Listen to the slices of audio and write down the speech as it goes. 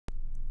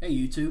Hey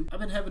YouTube, I've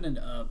been having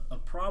a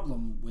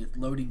problem with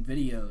loading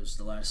videos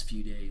the last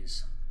few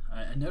days.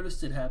 I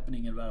noticed it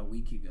happening about a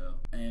week ago,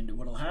 and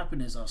what'll happen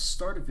is I'll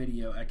start a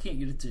video. I can't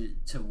get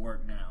it to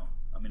work now.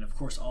 I mean, of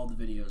course, all the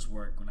videos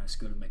work when I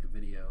go to make a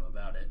video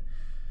about it,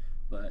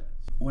 but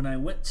when I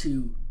went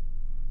to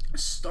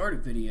start a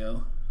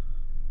video,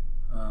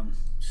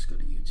 just go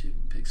to YouTube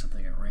and pick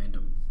something at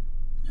random.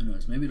 Who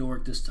knows? Maybe it'll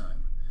work this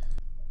time.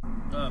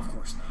 Of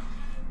course not.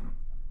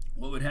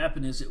 What would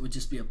happen is it would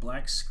just be a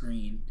black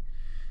screen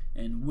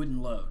and wouldn't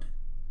load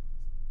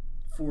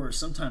for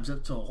sometimes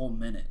up to a whole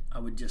minute. I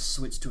would just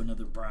switch to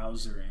another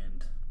browser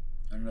and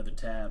another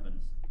tab and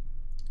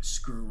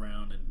screw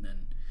around and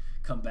then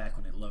come back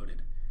when it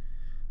loaded.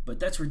 But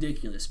that's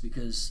ridiculous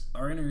because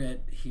our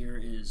internet here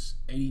is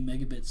 80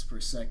 megabits per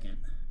second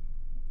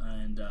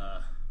and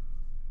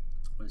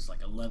it's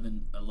like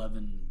 11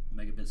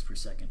 megabits per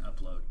second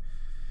upload.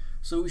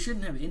 So we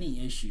shouldn't have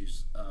any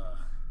issues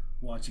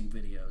watching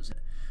videos.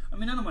 I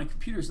mean, I know my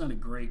computer's not a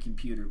great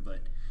computer,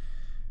 but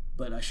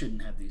I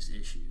shouldn't have these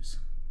issues.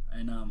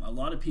 And a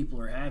lot of people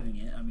are having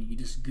it. I mean, you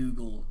just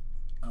Google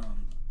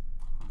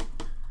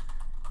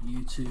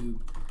YouTube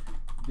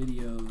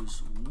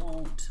videos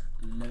won't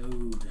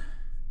load,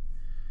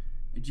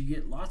 and you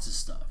get lots of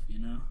stuff, you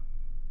know?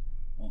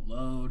 Won't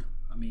load.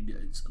 I mean,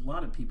 a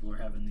lot of people are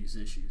having these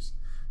issues.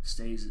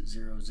 Stays at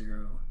 0.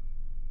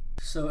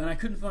 So, and I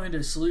couldn't find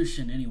a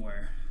solution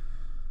anywhere.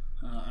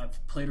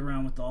 I've played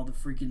around with all the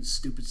freaking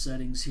stupid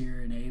settings here,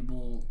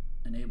 enable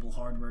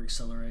hardware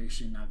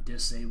acceleration. I've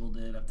disabled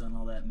it. I've done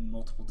all that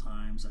multiple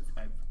times.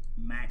 I've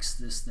maxed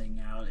this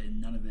thing out, and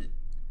none of it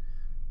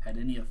had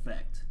any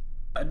effect.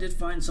 I did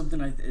find something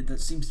that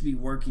seems to be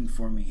working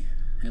for me.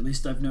 At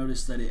least I've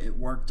noticed that it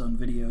worked on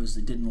videos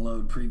that didn't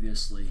load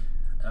previously.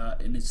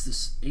 And it's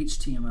this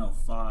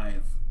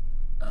HTML5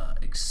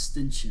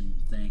 extension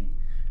thing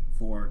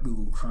for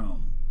Google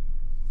Chrome.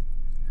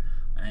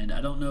 And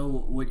I don't know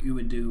what you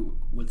would do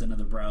with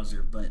another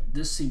browser, but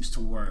this seems to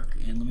work.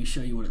 And let me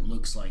show you what it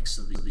looks like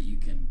so that you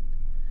can,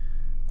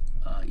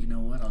 you know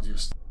what, I'll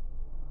just,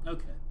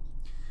 okay.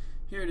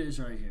 Here it is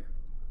right here.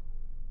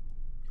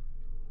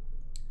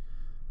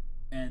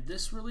 And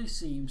this really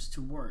seems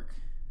to work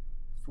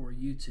for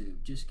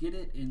YouTube. Just get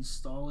it,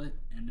 install it,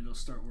 and it'll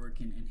start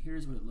working. And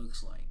here's what it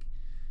looks like.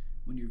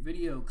 When your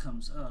video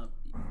comes up,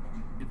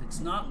 if it's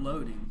not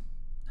loading,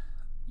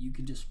 you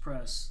can just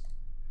press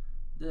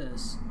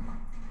this,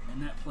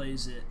 and that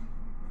plays it.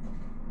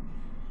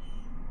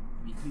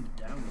 You can even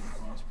download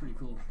it. It's pretty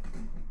cool.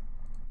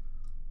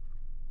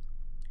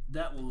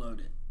 That will load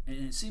it,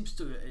 and it seems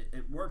to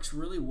it works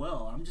really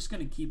well. I'm just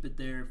going to keep it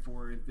there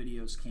for if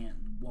videos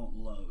won't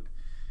load.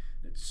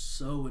 It's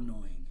so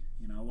annoying.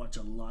 You know, I watch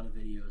a lot of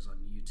videos on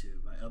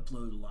YouTube. I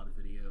upload a lot of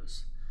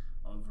videos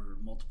over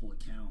multiple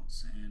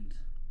accounts, and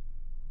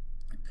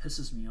it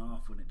pisses me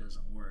off when it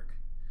doesn't work.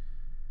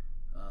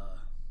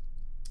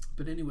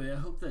 But anyway, I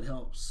hope that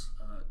helps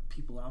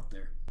people out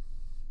there.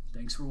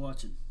 Thanks for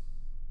watching.